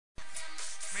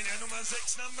der Nummer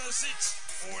 6, Number 6,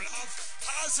 Olaf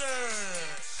Hase.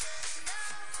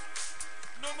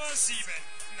 Nummer 7,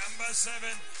 Number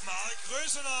 7, Mark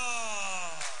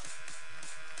Rösener.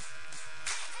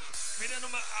 Mit der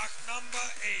Nummer 8, Number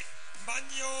 8,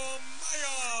 Manjo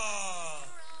Meyer.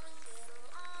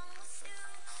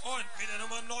 Und mit der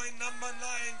Nummer 9, Number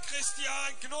 9,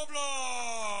 Christian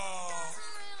Knobloch.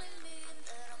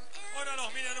 Und dann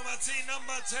noch mit der Nummer 10,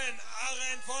 Number 10,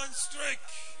 Aren von Strick.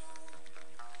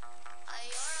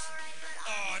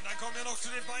 Oh, und dann kommen wir noch zu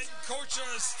den beiden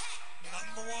Coaches.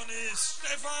 Number 1 ist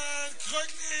Stefan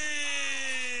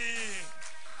Krückli.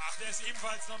 Ach, der ist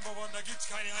ebenfalls Number 1, da gibt es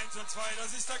keine 1 und 2.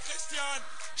 Das ist der Christian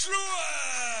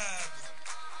Schlueb.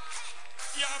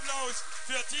 Ihr Applaus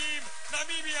für Team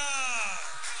Namibia.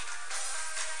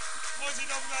 Und Sie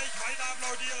dürfen gleich weiter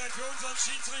applaudieren für unseren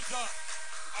Schiedsrichter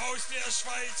aus der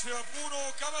Schweiz, für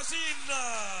Bruno Cavasin.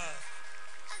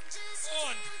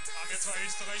 Und haben wir zwei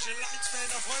österreichische Linesmen,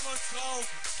 da freuen wir uns drauf.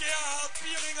 Gerhard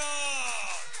Bieringer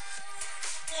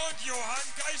und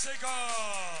Johann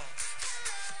Geisecker.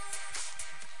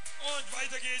 Und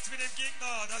weiter geht's mit dem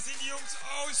Gegner. Das sind die Jungs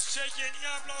aus Tschechien.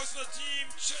 Ihr Applaus für Team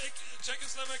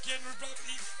Czechoslovakian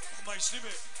Republic. Oh, meine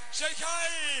Stimme.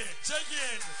 Tschechei!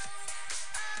 Tschechien!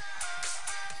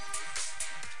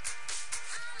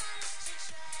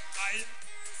 I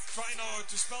try now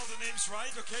to spell the names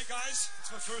right. Okay, guys?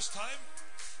 It's my first time.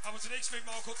 Aber zunächst möchte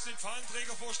ich mal kurz den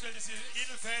Fahnenträger vorstellen. Das ist ein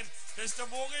Edelfan. Das ist der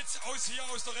Moritz hier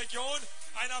aus der Region.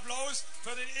 Ein Applaus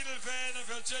für den Edelfan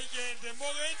für Tschechien, den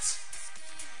Moritz.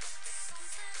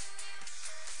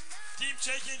 Team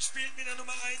Tschechien spielt mit der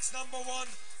Nummer 1, Number 1,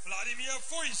 Wladimir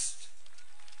Fuist.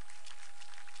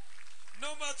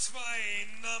 Nummer 2,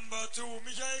 Number 2,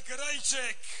 Michael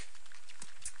Krajček.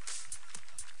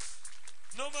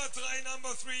 Nummer 3,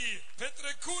 Number 3,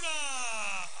 Petr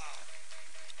Kuna.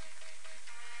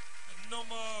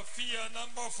 Nummer 4,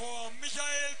 Number 4,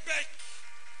 Michael Beck.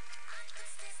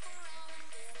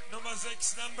 Nummer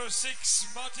 6, Number 6,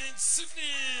 Martin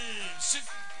Sivny. Sivny,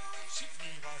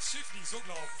 so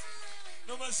glaub ich.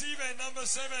 Nummer 7, Number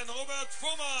 7, Robert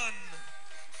Fuhrmann.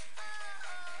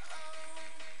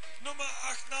 Nummer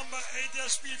 8, Number 8, der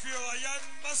Spielführer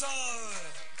Jan Massal.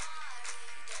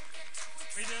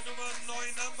 Mit der Nummer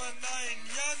 9, Number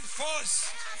 9, Jan Voss.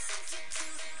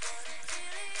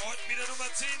 Und mit der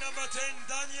Nummer 10, Number 10,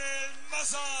 Daniel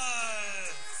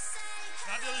Massal.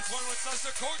 Natürlich freuen wir uns, dass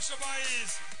der Coach dabei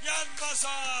ist, Jan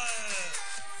Massal.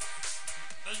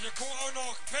 Dann ist der Co auch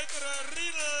noch Petr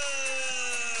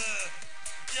Riedel.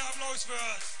 Ihr Applaus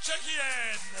für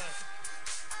Tschechien.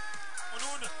 Und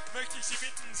nun möchte ich Sie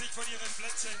bitten, sich von Ihren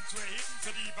Plätzen zu erheben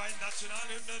für die beiden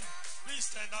Nationalhymnen.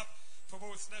 Please stand up for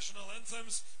both national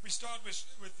anthems. We start with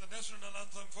the national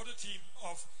anthem for the team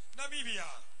of Namibia.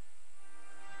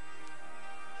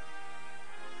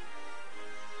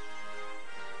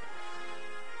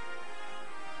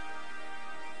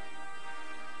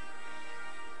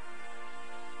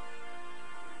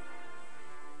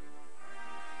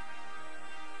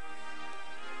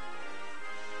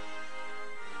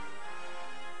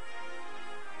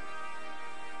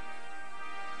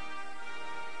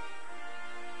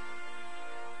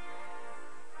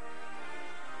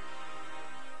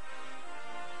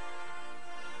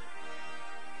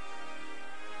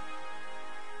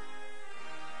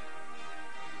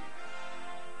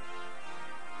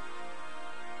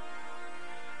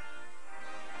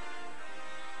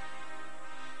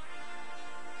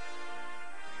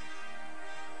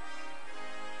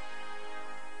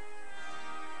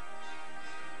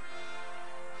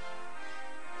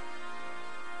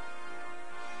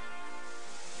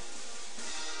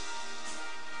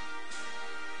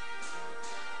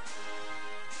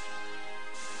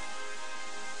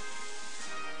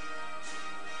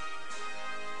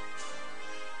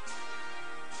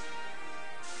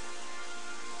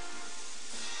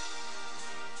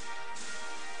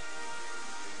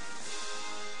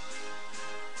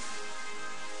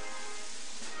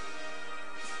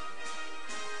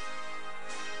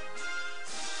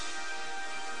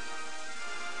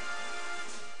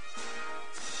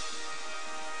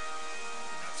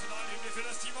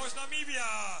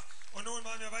 Namibia. Und nun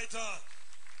machen wir weiter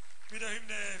mit der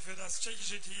Hymne für das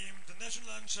tschechische Team, the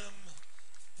National Anthem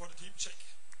for the Team Czech.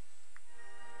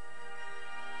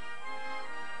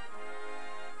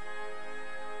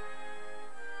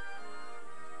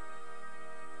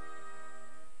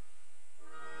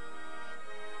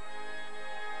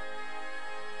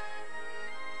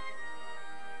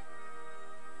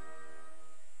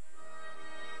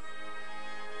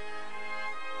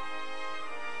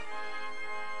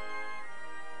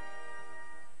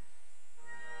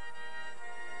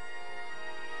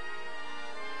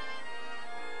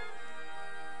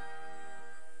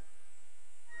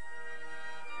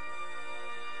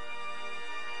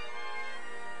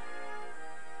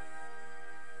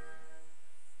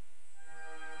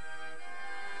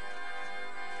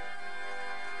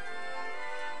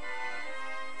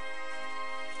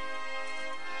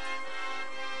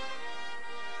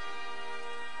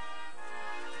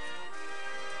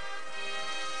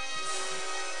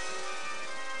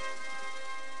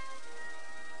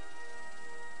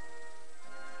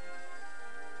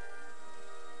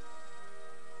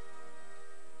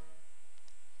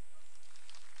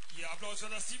 Applaus für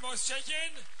das Team aus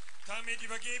Tschechien. Damit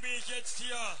übergebe ich jetzt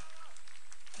hier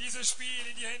dieses Spiel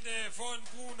in die Hände von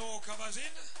Bruno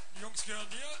Kavasin. Die Jungs gehören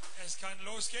dir. Es kann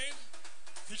losgehen.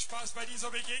 Viel Spaß bei dieser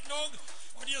Begegnung.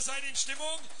 Und ihr seid in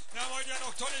Stimmung. Wir haben heute ja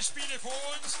noch tolle Spiele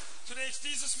vor uns. Zunächst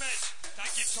dieses Match. Dann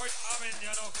gibt es heute Abend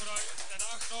ja noch oder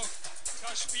danach noch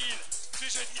das Spiel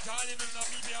zwischen Italien und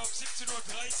Namibia um 17:30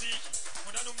 Uhr.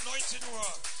 Und dann um 19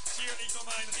 Uhr. Sicherlich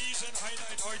nochmal ein riesen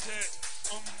Highlight heute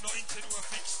um 19 Uhr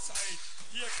Fixzeit.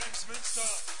 Hier Kremsmünster.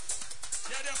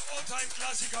 Ja, der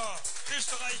All-Time-Klassiker.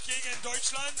 Österreich gegen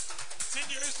Deutschland. Sind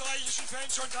die österreichischen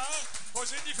Fans schon da? Wo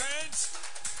sind die Fans?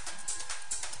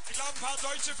 Ich glaube, ein paar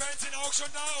deutsche Fans sind auch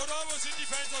schon da, oder? Wo sind die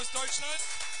Fans aus Deutschland?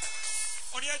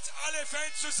 Und jetzt alle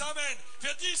Fans zusammen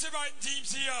für diese beiden Teams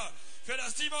hier. Für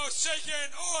das Team aus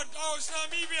Tschechien und aus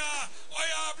Namibia.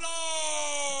 Euer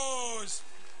Applaus!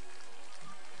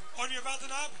 Und wir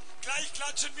warten ab. Gleich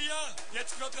klatschen wir.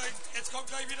 Jetzt kommt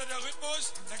gleich wieder der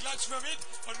Rhythmus. Dann klatschen wir mit.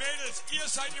 Und Mädels, ihr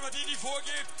seid immer die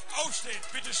vorgebt. Aufstehen,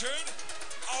 bitteschön.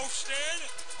 Aufstehen.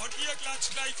 Und ihr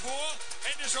klatscht gleich vor.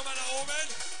 Hände schon mal nach oben.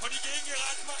 Und die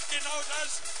Gegengerade macht genau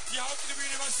das. Die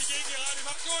Haupttribüne, was die Gegengerade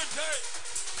macht. Und hey.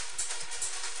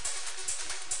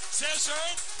 Sehr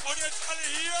schön. Und jetzt alle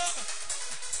hier.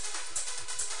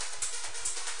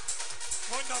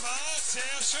 Wunderbar, sehr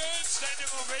schön. Standing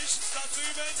Ovations da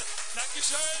drüben.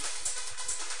 Dankeschön.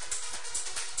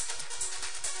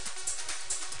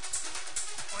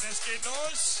 Und es geht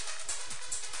los.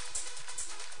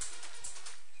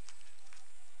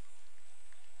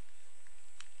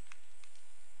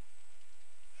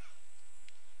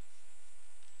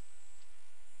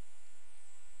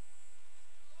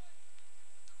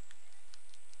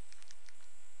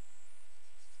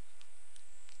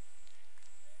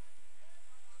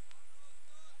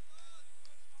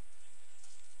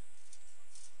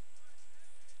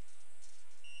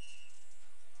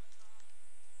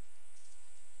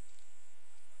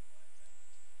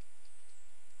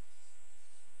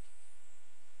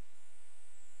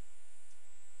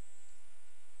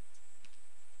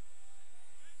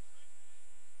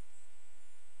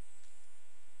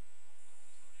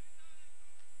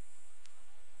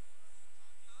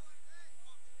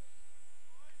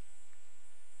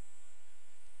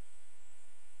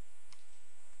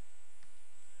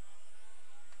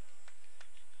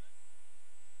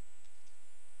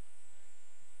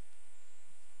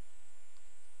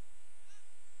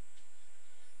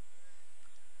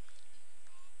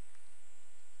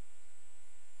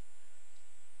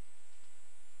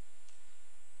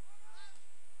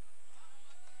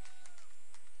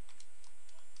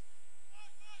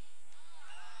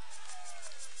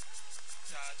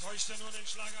 Täuscht er nur den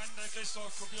Schlag an, der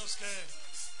Christoph Kubirske.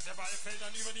 Der Ball fällt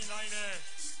dann über die Leine.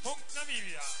 Punkt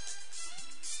Namibia.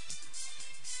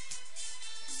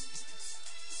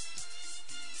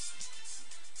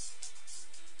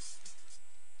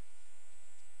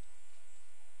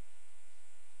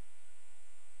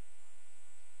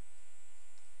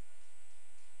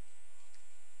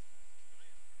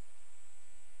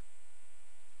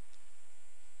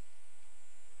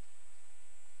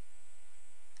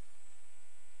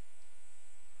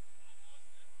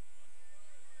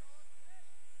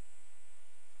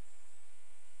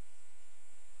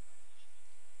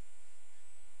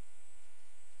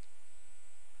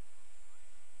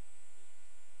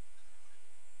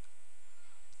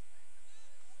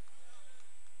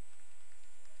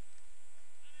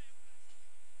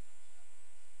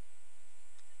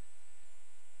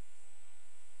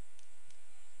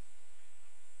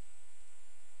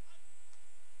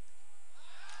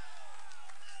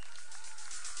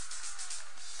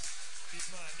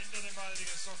 Nimmt er den Ball, die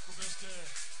Christoph Kubirske.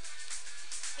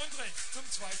 Und bringt zum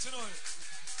 2:0.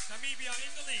 Namibia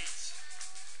in the lead.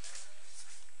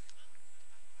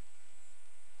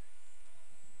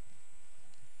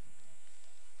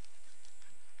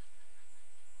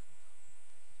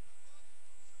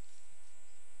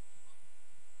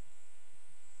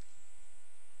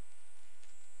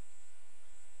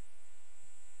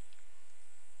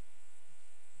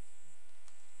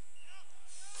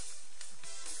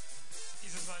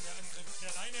 Der Angriff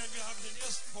der Leine und wir haben den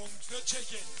ersten Punkt für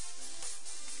Tschechien.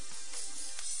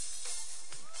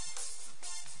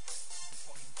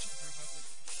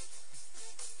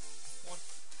 Und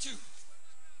 2.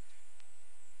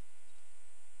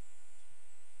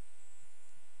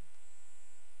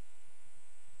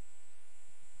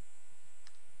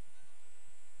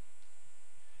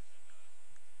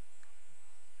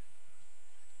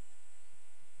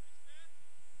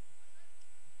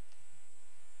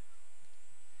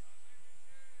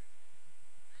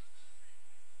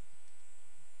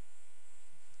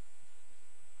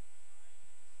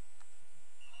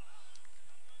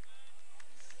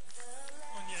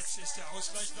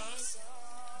 Ausgleich da.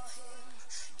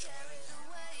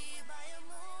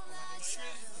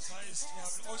 Das heißt, wir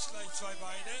haben Ausgleich 2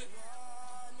 Beine.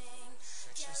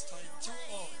 Just time 2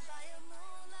 all.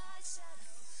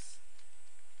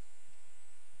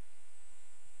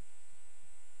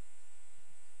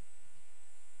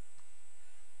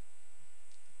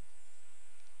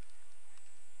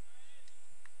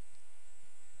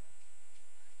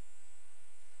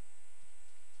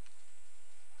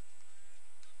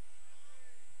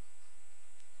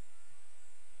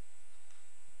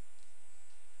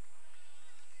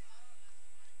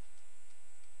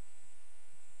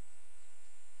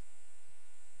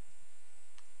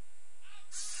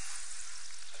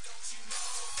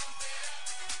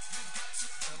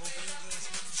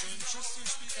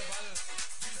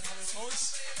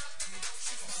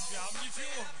 Wir haben die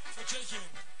Führung für Tschechien.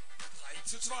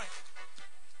 3:2.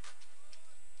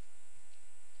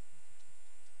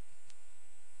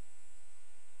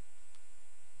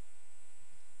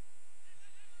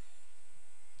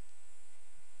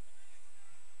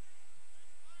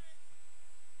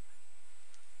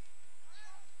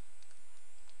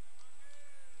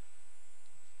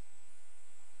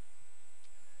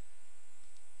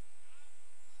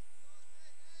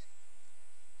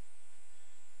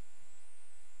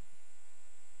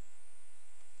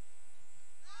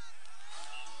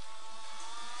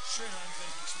 Schön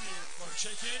Angriff gespielt von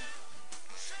Tschechien.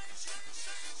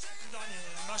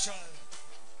 Daniel Maschall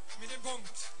mit dem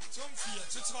Punkt zum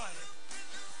 4:2.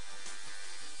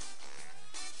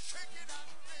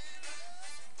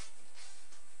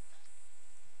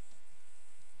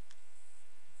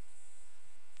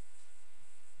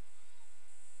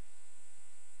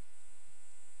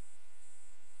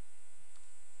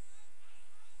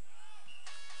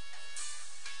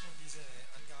 Und diese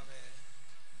Angabe,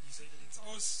 die segelt ins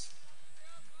Aus.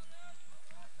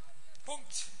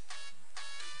 Punkt.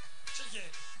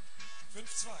 Tschechien.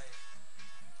 5:2.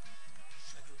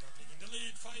 Czech Republic in the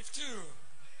lead. 5:2.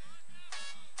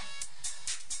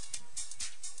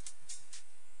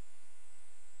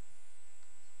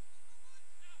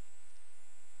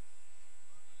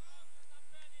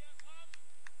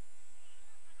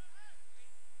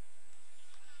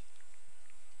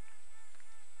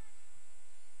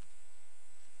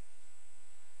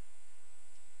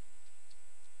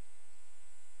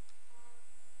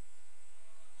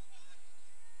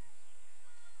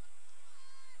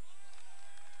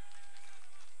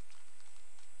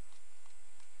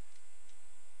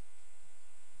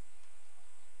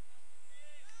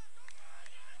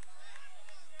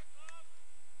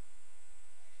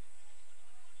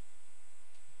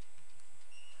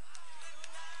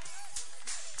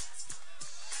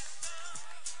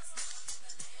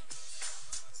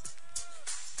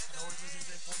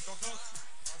 Doch noch.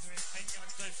 Also mit einem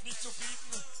Angriff nicht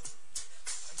zufrieden.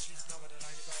 Anschließend aber der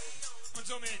reine Ball. Und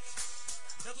somit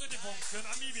der 3. Punkt für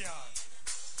Namibia.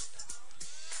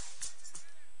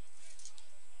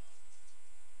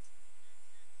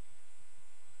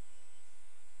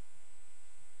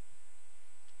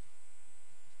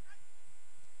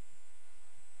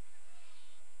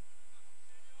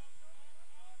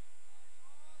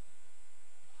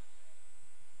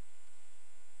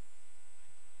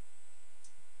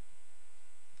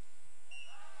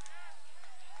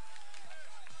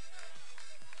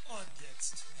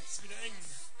 Jetzt ist wieder eng.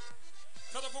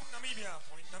 4. Punkt Namibia.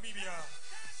 Point Namibia.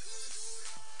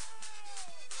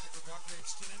 Czech Republic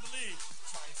still in the lead.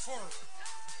 5-4.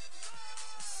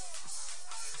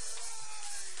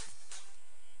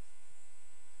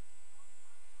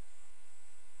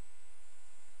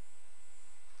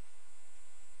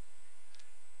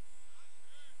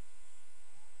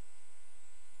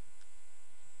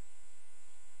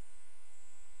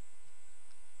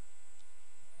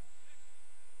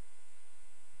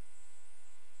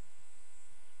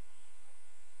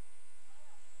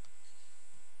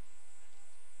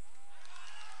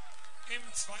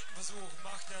 Im 2. Versuch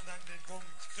macht er dann den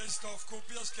Punkt. Christoph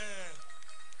Kubirske.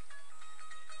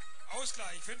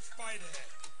 Ausgleich, 5 beide.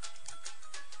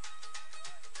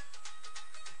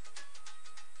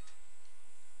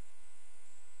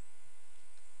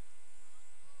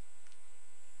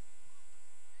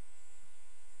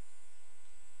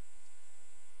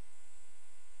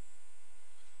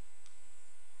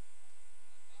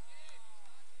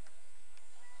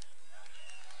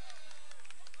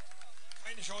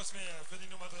 Keine Chance mehr für die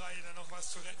Nummer 3, da noch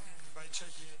was zu retten bei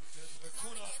Tschechien. Für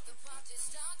Kuna.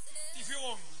 Die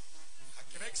Führung hat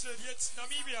gewechselt. Jetzt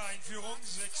Namibia in Führung.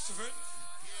 6:5.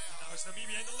 Now is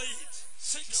Namibia in the lead.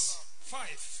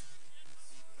 6-5.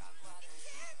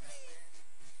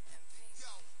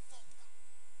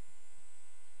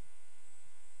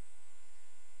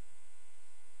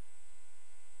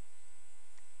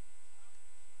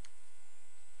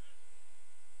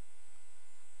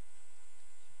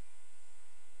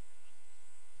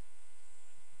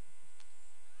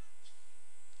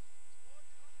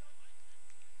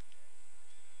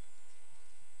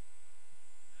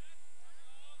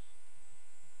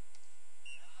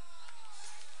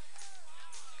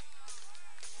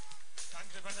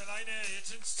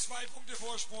 Points, 2 Punkte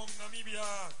Vorsprung.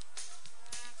 Namibia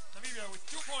with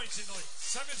 2 points in the lead.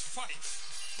 7-5.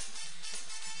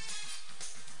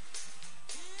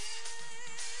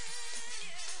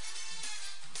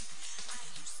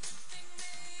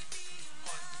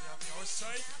 Und wir haben die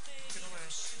Auszeit genommen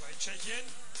bei Tschechien.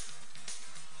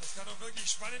 Das kann auch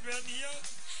wirklich spannend werden hier.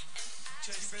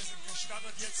 Tschechien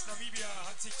startet jetzt. Namibia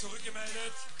hat sich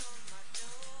zurückgemeldet.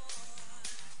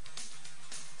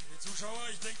 Die Zuschauer,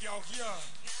 ich denke auch hier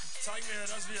zeigen wir,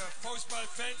 dass wir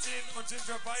Faustball-Fans sind und sind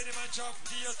für beide Mannschaften,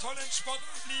 die hier tollen Sport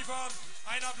abliefern.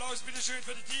 Ein Applaus bitteschön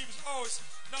für die Teams aus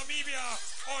Namibia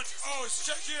und aus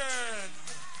Tschechien.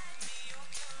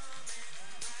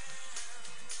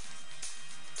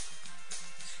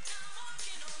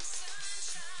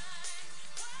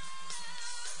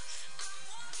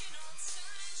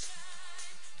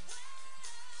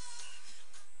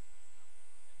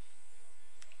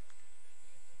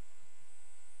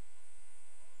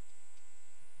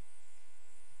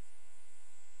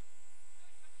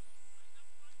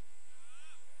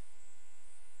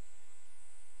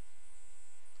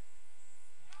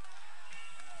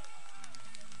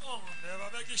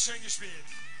 Schön gespielt.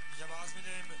 Ich war es mit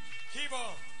dem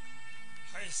Heber.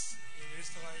 Heißt in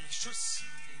Österreich Schuss,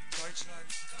 in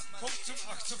Deutschland Punkt zum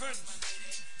 8:5.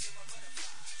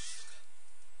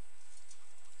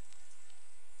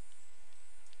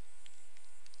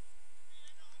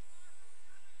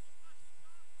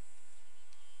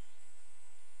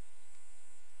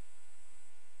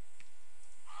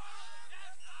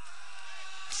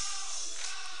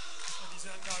 Und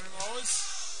diese Angabe im Aus.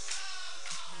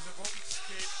 Dieser Punkt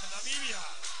geht an Namibia.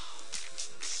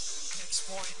 Next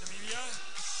point, Namibia.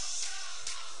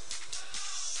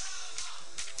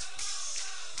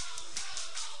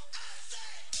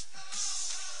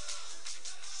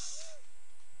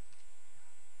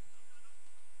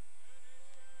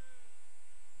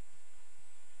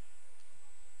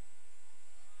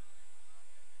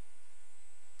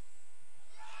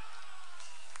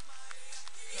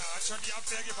 Schon die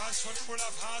Abwehr gepasst von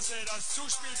Olaf Hase, das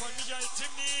Zuspiel von Michael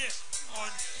Timny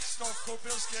und Stovko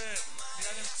Birske mit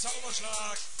einem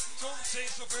Zauberschlag zum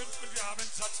 10:5 und wir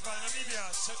haben Satzball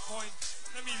Namibia, Setpoint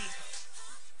Namibia.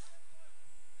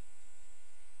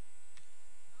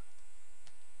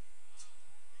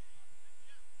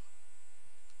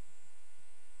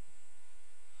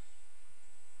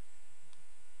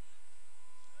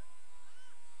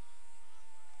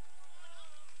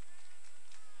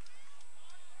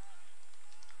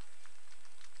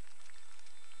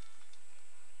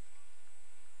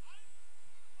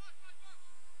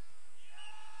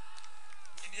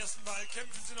 Ball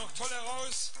kämpfen sie noch toll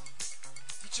heraus.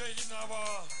 Die Tschechen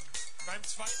aber beim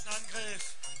zweiten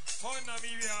Angriff von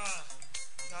Namibia,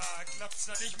 da klappt es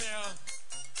dann nicht mehr.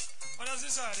 Und das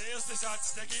ist er, der erste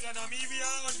Satz, der geht an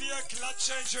Namibia und wir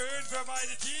klatschen schön für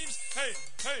beide Teams. Hey,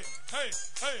 hey, hey,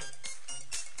 hey.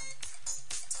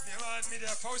 Wir machen mit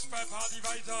der Faustball-Party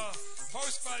weiter.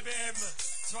 Faustball-WM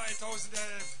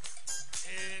 2011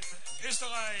 in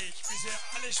Österreich. Bisher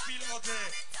alle Spielorte.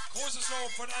 Großes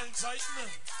Lob von allen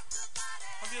Seiten.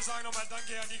 Und wir sagen nochmal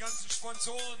Danke an die ganzen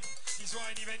Sponsoren, die so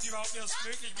ein Event überhaupt erst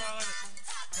möglich machen.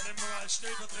 Dann nehmen wir mal als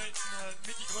stellvertretend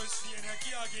mit die größten, die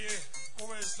Energie AG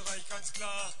Oberösterreich, ganz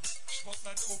klar.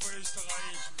 Sportland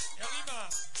Oberösterreich. Erima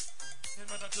nennen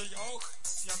wir natürlich auch.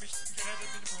 Die haben mich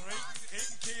gerettet mit dem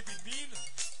Regencape in Wien.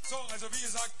 So, also wie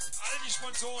gesagt, all die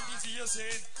Sponsoren, die Sie hier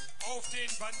sehen, auf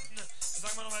den Banden, da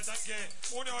sagen wir nochmal Danke.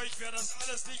 Ohne euch wäre das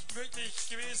alles nicht möglich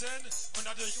gewesen. Und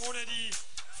natürlich ohne die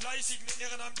fleißigen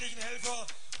ehrenamtlichen Helfer.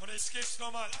 Und jetzt gibt es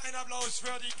nochmal einen Applaus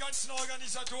für die ganzen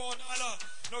Organisatoren aller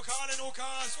lokalen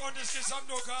OKs und des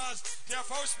Gesamt-OKs der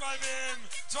Faustball-WM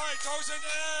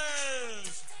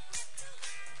 2011.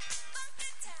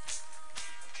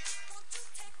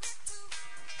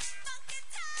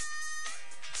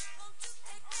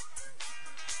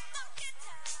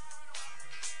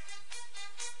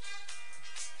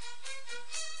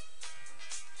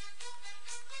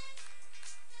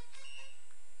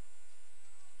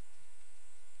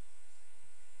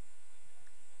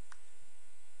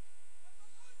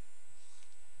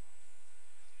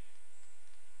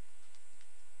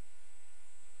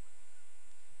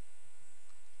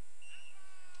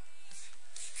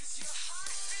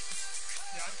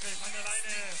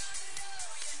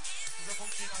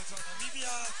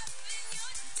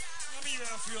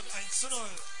 Namibia führt 1:0.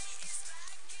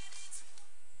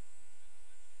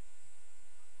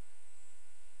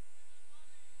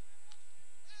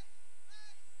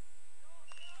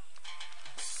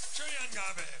 Schöne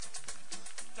Angabe.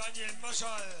 Daniel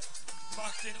Maschall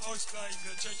macht den Ausgleich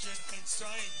für Tschechien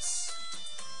 1:1.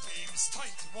 Games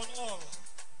tight, 1-all.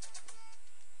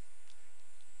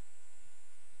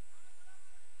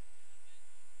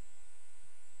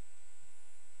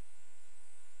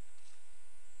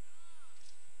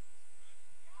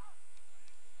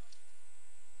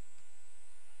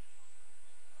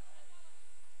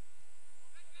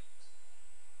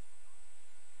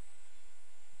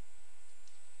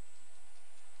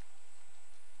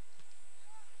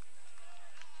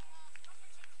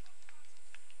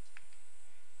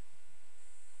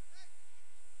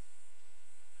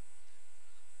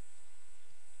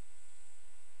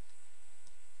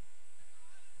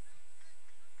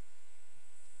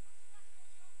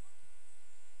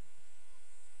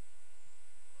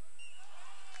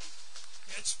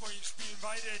 Endstand spielen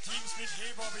beide Teams mit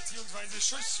Heber bzw.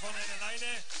 Schuss von einer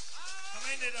Leine. Am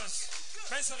Ende das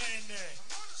bessere Ende.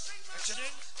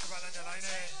 Tschechien über an der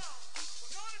Leine.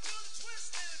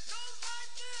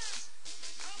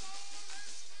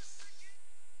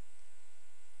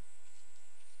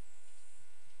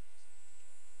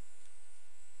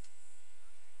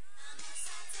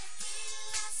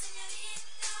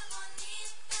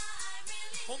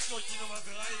 Punkt durch die Nummer 3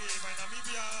 bei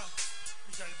Namibia.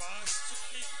 Michael Baas,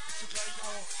 zugleich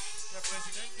auch der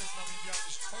Präsident des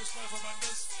namibianischen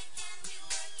Faustballverbandes.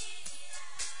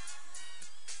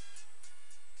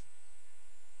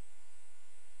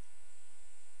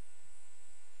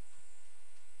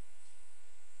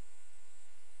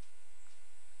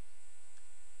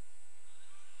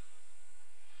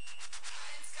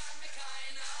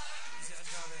 Diese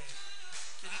Angabe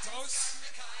geht jetzt aus.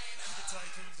 Die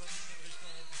Bezeichnung soll in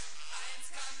Richtung.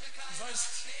 Das heißt,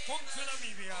 Punkt für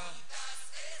Namibia.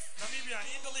 Namibia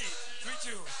in der Lead.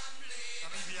 3-2.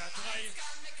 Namibia 3.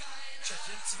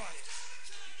 Tschechien 2.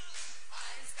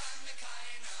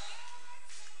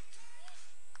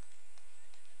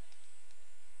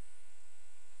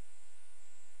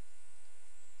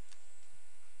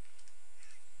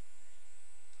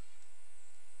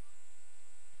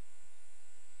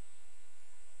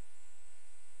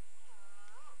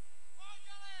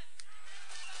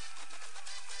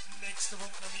 Nächster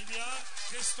Punkt Namibia.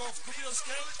 Christoph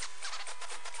Kubirske.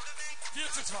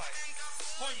 4-2.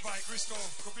 Point by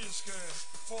Christoph Kubirske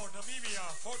for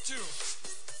Namibia. 4-2.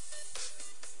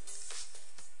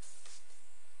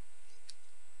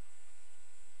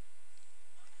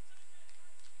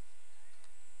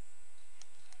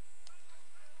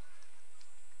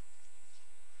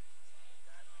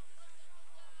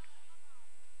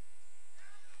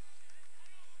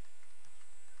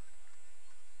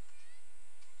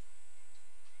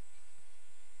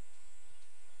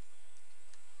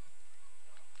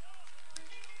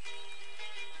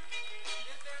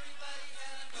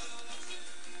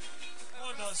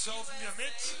 Surfen wir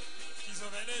mit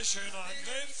dieser Welle. Schöner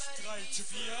Angriff.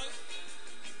 3-4.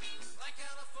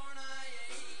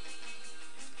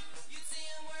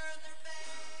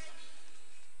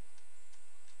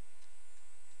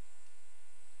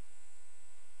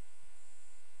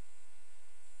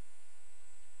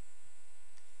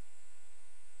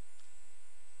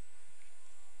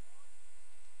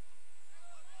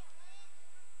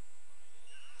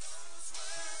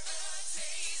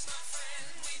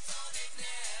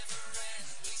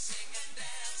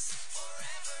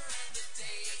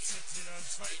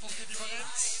 Zwei Punkte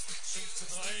Differenz,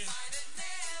 5-3.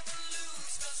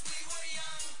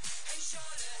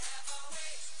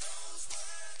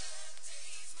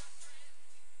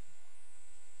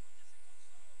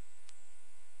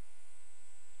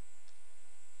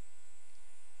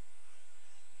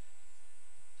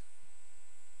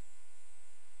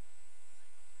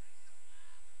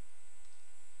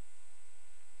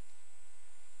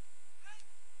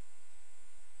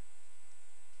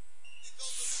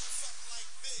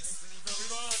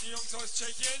 Die Jungs aus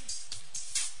Tschechien.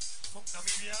 Punkt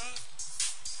Namibia.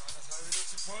 Das halbe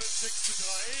Dutzend voll. 6-3.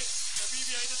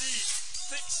 Namibia in der Lead.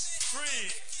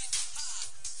 6-3.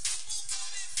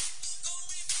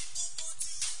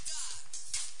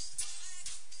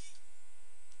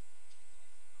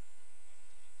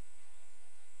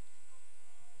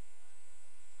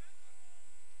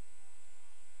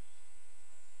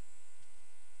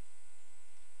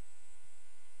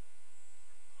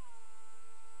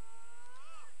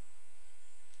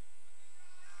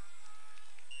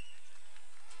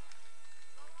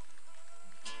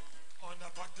 Da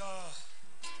packt er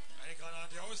eine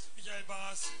Granate aus, Michael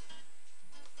Baas.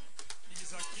 Wie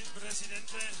gesagt, il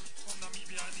Presidente vom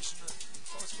namibianischen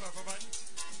Faustballverband.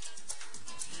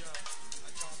 Hier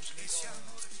Angabenschläger.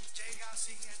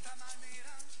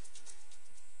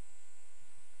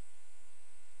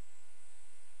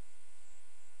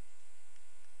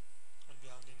 Und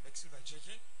wir haben den Wechsel bei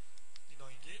Tschechien. Die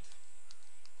 9 geht.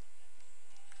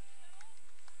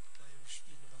 Beim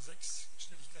Spiel Nummer 6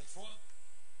 stelle ich gleich vor.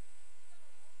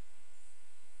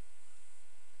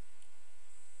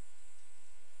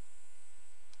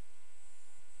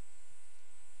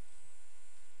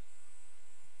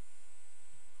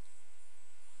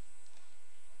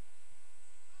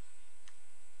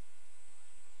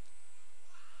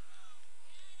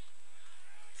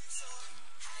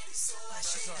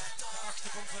 Der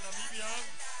 8. Punkt von Namibia.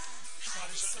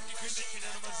 Gerade schon angekündigt mit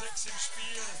der Nummer 6 im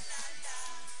Spiel.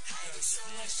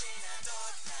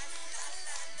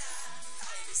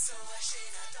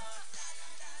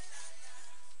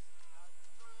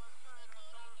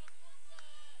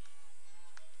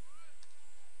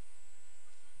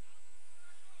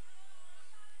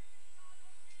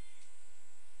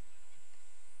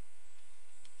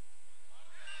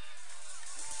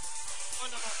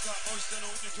 Ja, aus der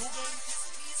Not eine Tugend.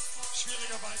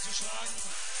 Schwieriger Ball zu schlagen,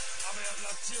 aber er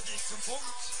platziert ihn zum Punkt.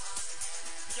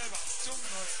 Gelber zum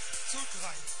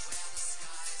 0:3.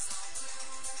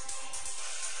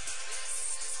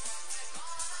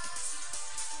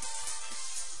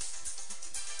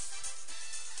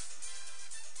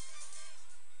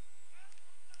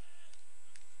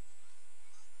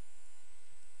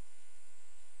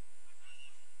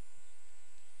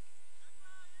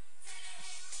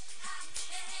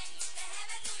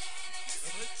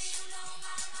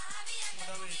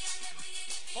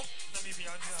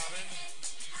 Namibia, wir haben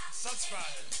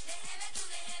Satzball.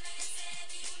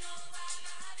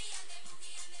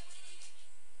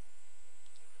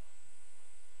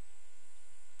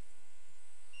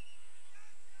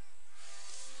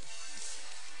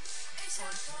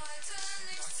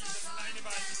 Nach diesem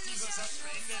Leineball ist dieser Satz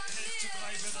beendet.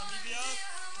 11:3 für Namibia.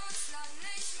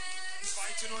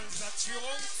 2:0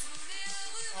 Satzführung.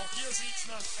 Auch hier sieht es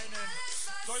nach einem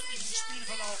deutlichen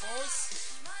Spielverlauf aus.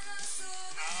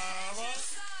 Aber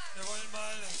wir wollen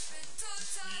mal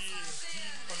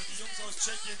die Jungs aus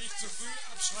Tschechien nicht zu früh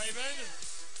abschreiben.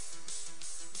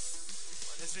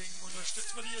 Und deswegen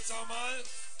unterstützen wir die jetzt auch mal.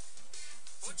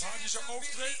 Sympathischer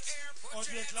Auftritt.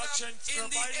 Und wir klatschen für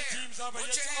beide Teams, aber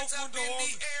jetzt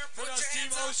Aufmunterung für das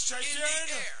Team aus Tschechien.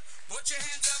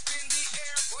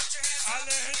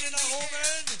 Alle Hände nach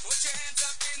oben.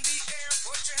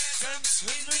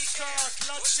 Kremsmünster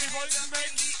klatscht die Wolken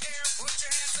weg.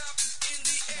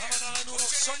 Dann haben wir nachher nur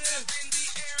noch Sonne.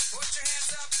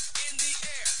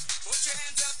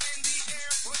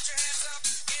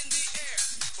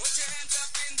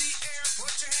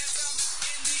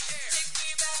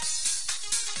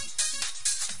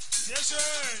 Sehr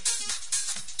schön.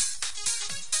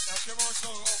 Da können wir uns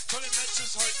noch auf tolle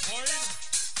Matches heute freuen.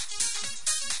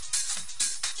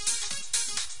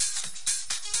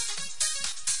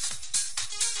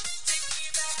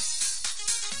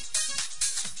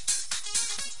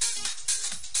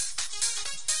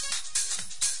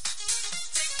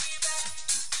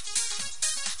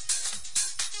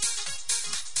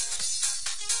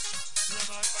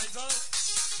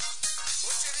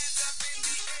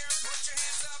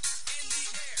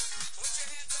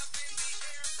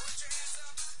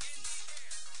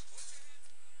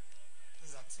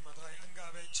 Satz Nummer 3,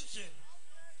 Angabe Tschechien.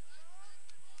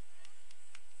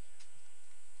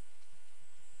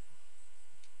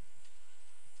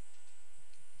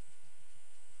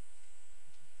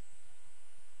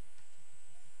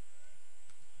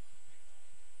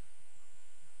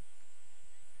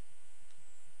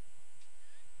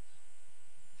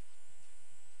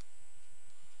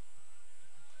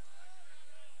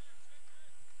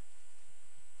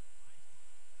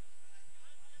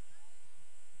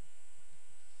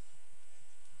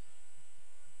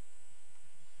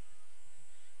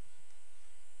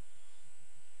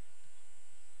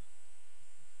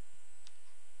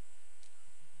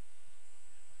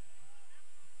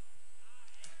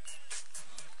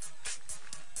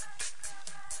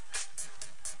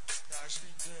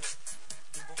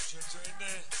 Den Punkt schön zu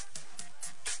Ende.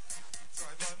 So,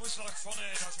 ein Ball muss nach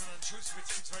vorne, dass man einen Schuss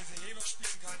bzw. Heber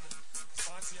spielen kann. Das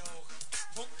war sie auch.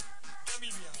 Punkt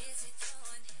Namibia.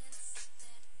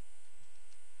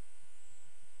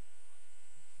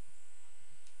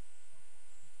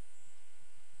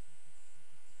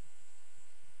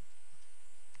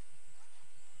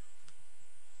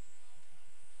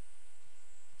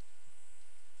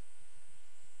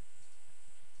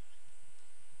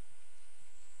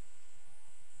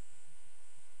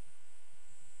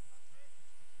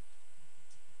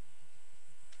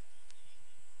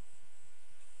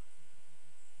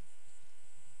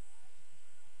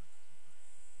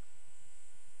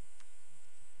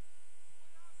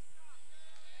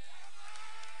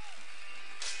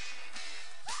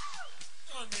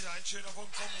 Und wieder ein schöner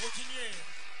Punkt vom Routinier.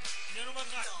 In der Nummer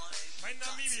 3, mein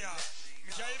Namibia,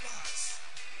 Michael Baas.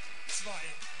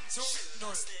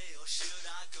 2:0.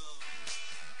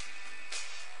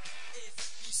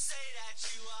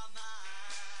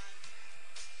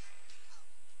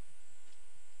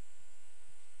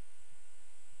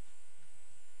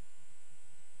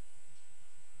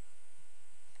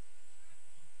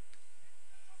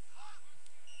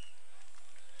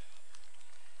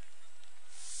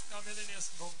 Da haben wir den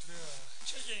ersten Punkt für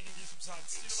Tschechien in diesem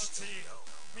Satz. Die Nummer 10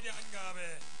 mit der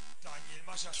Angabe Daniel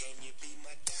Mascha. Can you be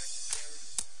my doctor?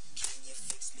 Can you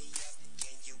fix me up?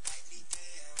 Can you wipe me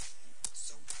down?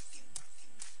 So rocky.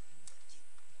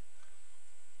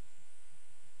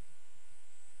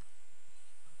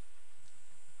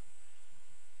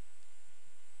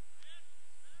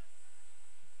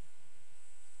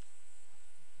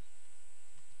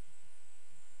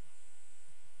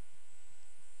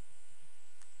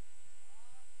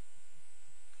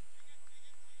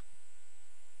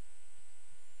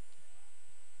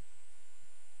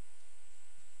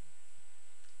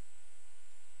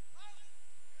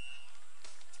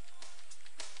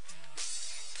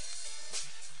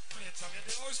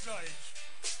 Ausgleich.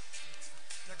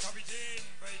 Der Kapitän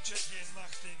bei Tschechien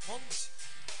macht den Punkt.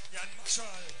 Jan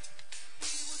Marschall.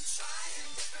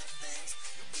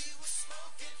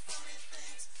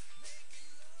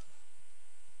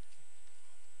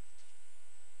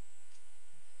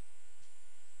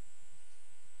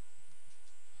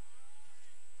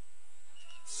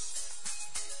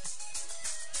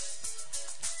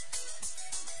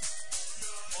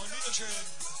 Und wieder schön.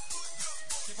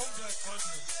 Die Punkte von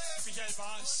Michael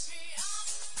Baas.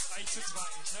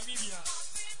 3:2. Namibia.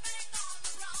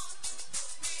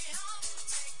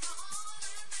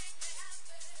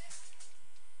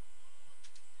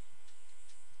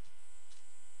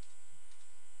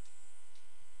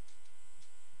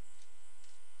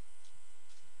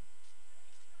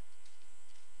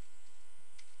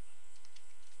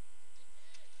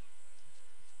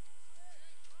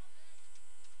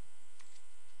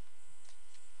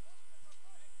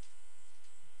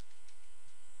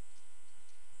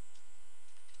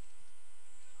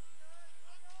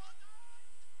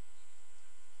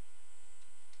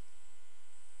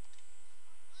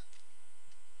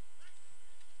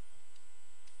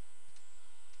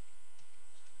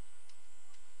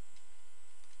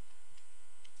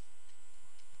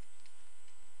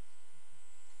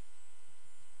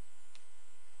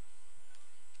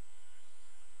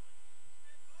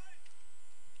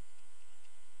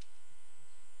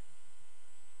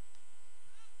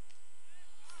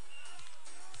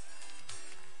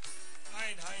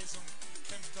 Einheisung,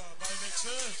 kämpfter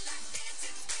Ballwechsel.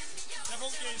 Der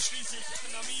Punkt geht schließlich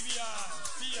an Namibia.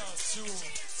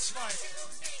 4:2.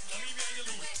 Namibia in der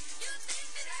Lead.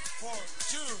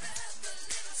 4-2.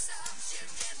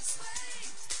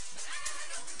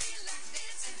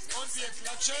 Und wir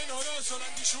klatschen, oder?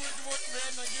 Solange die Schuhe gebunden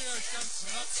werden, dann geht das ganz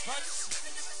ratzfatz.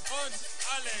 Und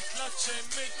alle klatschen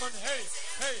mit und hey,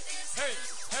 hey, hey,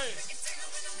 hey.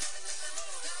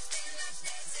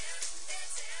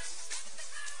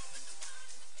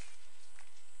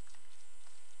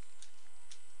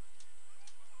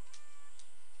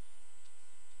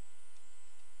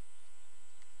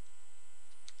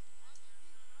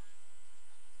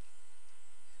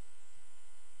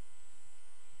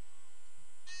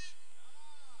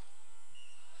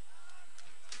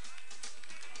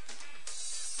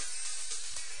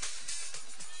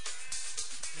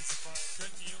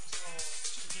 Können die Jungs auch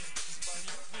diesen Ball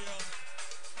nicht abwehren.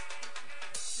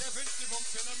 Der 5. Punkt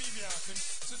für Namibia,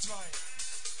 5:2.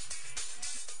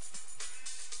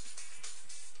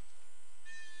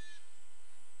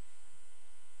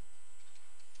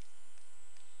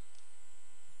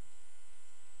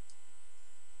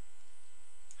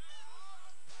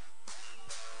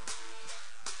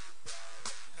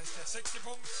 Das ist der 6.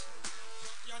 Punkt.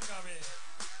 Die Angabe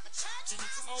sieht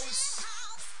aus.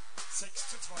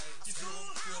 6:2, die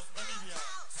Führung für Namibia.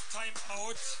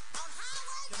 Timeout.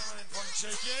 Genommen von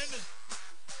Tschechien.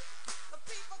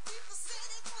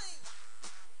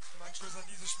 Im Anschluss an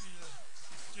dieses Spiel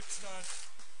gibt es dann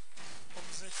um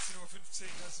 16:15 Uhr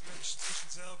das Match zwischen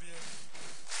Serbien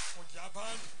und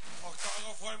Japan. Auch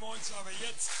darauf freuen wir uns. Aber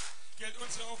jetzt gilt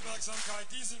unsere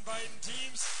Aufmerksamkeit diesen beiden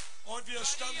Teams. Und wir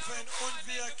stampfen und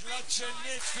wir klatschen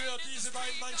mit für diese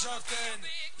beiden Mannschaften.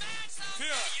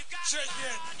 Für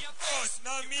Tschechien und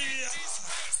Namibia.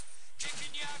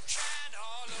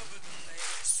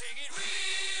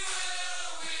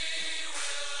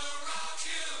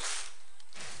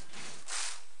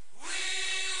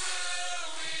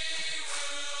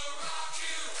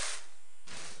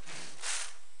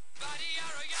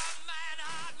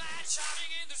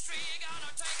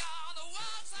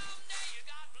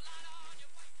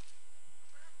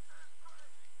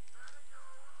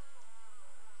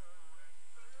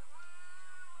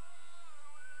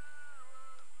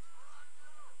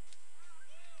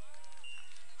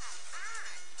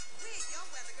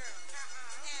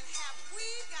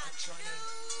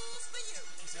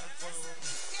 Diese Anforderung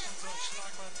unser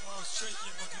Schlagmann aus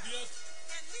Tschechien motiviert.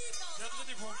 Der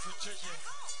 3. Punkt für Tschechien.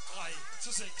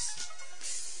 3:6.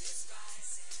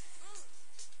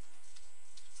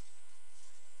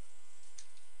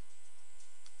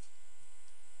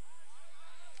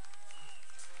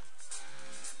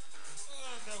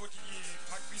 Und der Routinier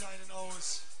packt wieder einen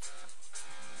aus.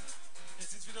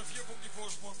 Jetzt sind es wieder 4 Punkte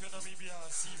Vorsprung für Namibia.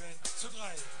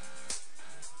 7:3.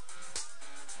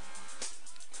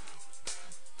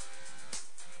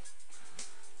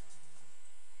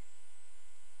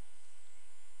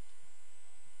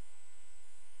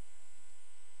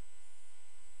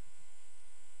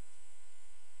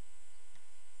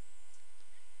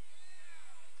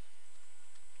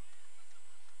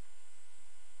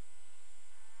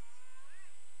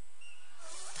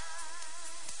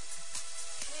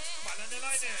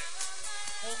 Ende.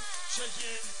 Punkt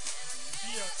Tschechien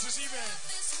 4:7.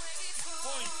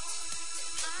 Point.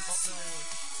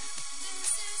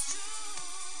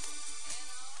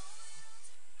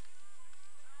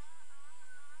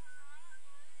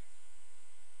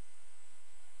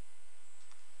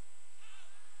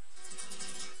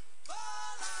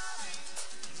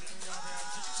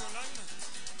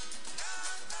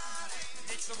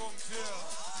 Nächster Punkt für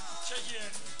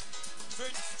Tschechien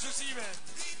 5:7.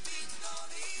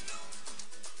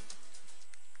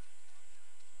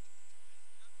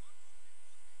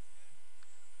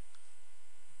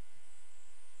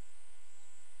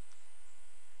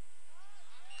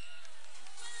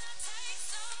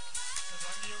 Da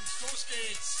sagen die Jungs, los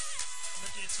geht's. Und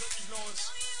dann geht's wirklich los.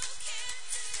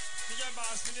 Michael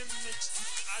Baas mit dem nächsten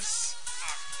Ass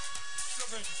ab. Für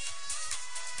 5.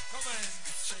 Kommen,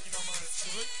 Tschechien nochmal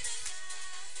zurück.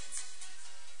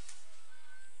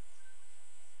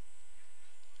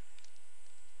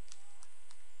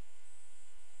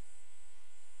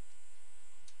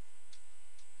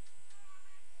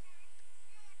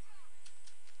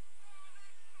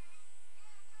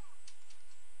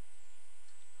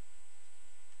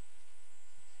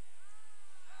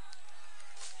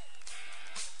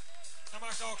 Er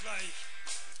macht auch gleich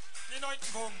den 9.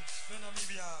 Punkt für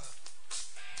Namibia.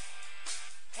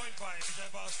 Point by Michael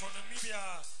Baas von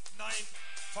Namibia,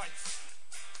 9-5.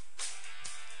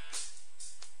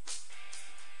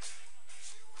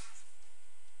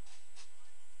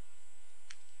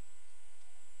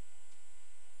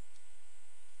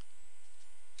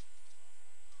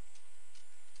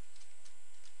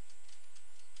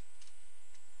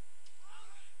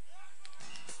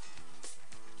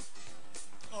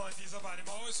 Und dieser Ball im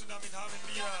Aus und damit haben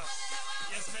wir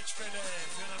jetzt Matchbälle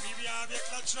für Namibia. Wir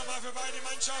klatschen nochmal für beide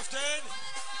Mannschaften,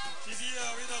 die sie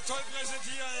hier wieder toll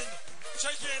präsentieren.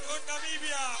 Tschechien und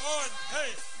Namibia. Und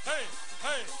hey, hey,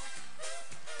 hey.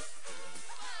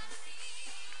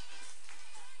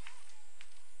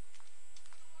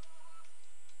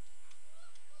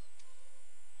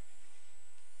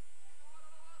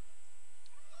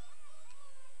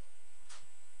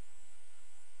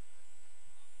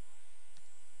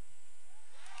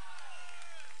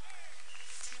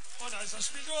 Und da ist das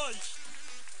Spiel durch.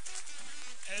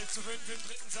 11:5 im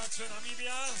dritten Satz für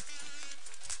Namibia.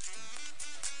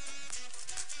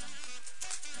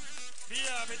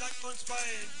 Wir bedanken uns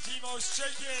beim Team aus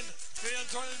Tschechien für ihren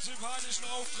tollen, sympathischen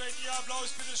Auftreten. Ihr Applaus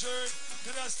bitteschön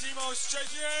für das Team aus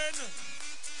Tschechien.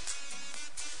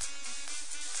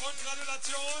 Und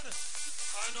Gratulation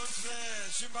an unsere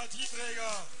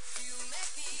Sympathieträger.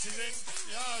 Sie sind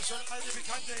ja schon alte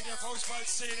Bekannte in der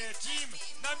Faustball-Szene. Team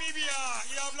Namibia,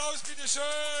 Ihr Applaus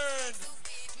bitteschön.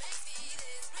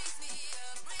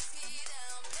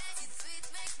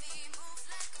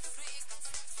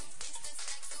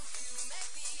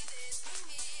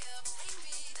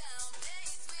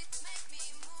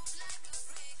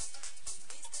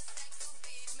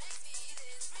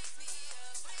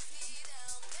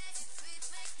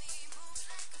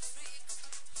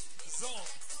 So,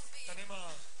 dann nehmen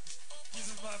wir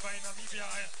dieses Mal bei Namibia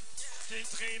den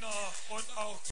Trainer und auch